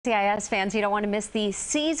NCIS fans, you don't want to miss the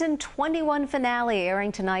season 21 finale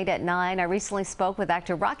airing tonight at 9. I recently spoke with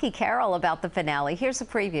actor Rocky Carroll about the finale. Here's a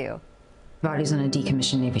preview. Body's on a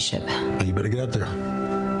decommissioned Navy ship. You better get up there.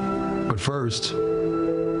 But first,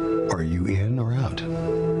 are you in or out?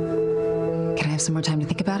 Can I have some more time to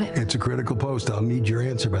think about it? It's a critical post. I'll need your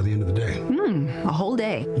answer by the end of the day. A whole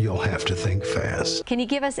day. You'll have to think fast. Can you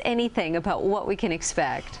give us anything about what we can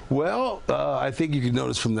expect? Well, I think you can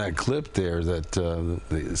notice from that clip there that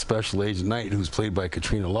the Special Agent Knight, who's played by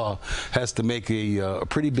Katrina Law, has to make a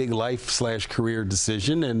pretty big life/career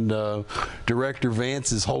decision, and Director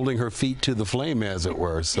Vance is holding her feet to the flame, as it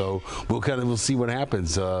were. So we'll see what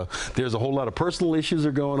happens. There's a whole lot of personal issues that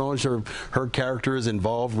are going on. Her character is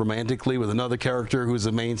involved romantically with another character who's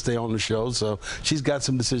a mainstay on the show, so she's got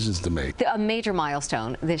some decisions to make. A major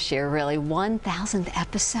milestone this year, really. 1,000th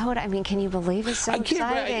episode. I mean, can you believe it's so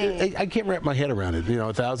exciting? I can't wrap my head around it. You know,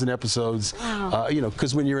 1,000 episodes. Wow. You know,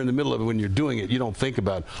 because when you're in the middle of it, when you're doing it, you don't think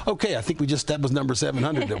about, okay, I think that was number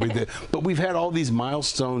 700 that we did. But we've had all these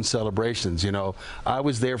milestone celebrations. You know, I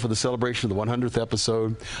was there for the celebration of the 100th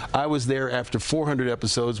episode. I was there after 400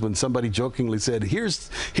 episodes when somebody jokingly said, here's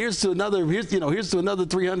to another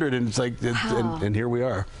 300, and it's like, and here we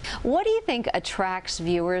are. What do you think attracts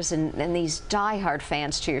viewers and these diehard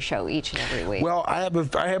fans to your show each and every week? Well, I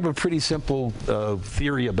have a pretty simple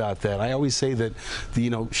theory about that. I always say that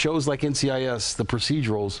shows like NCIS, the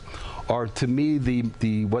procedurals, are to me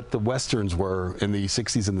what the westerns were in the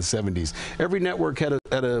 60s and the 70s. Every network had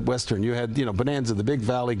a western. You had Bonanza, The Big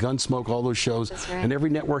Valley, Gunsmoke, all those shows. That's right. And every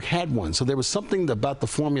network had one. So there was something about the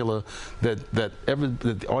formula that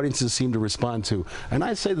the audiences seemed to respond to. And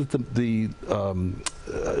I'd say that the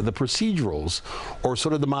procedurals are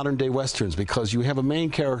sort of the modern day westerns, because you have a main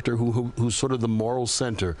character who's sort of the moral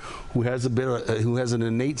center, who has an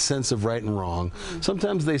innate sense of right and wrong.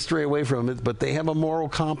 Sometimes they stray away from it, but they have a moral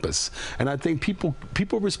compass. And I think people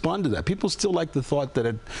respond to that. People still like the thought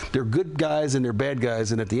that they're good guys and they're bad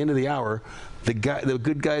guys, and at the end of the hour, the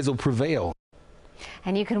good guys will prevail.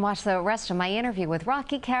 And you can watch the rest of my interview with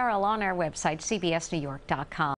Rocky Carroll on our website, cbsnewyork.com.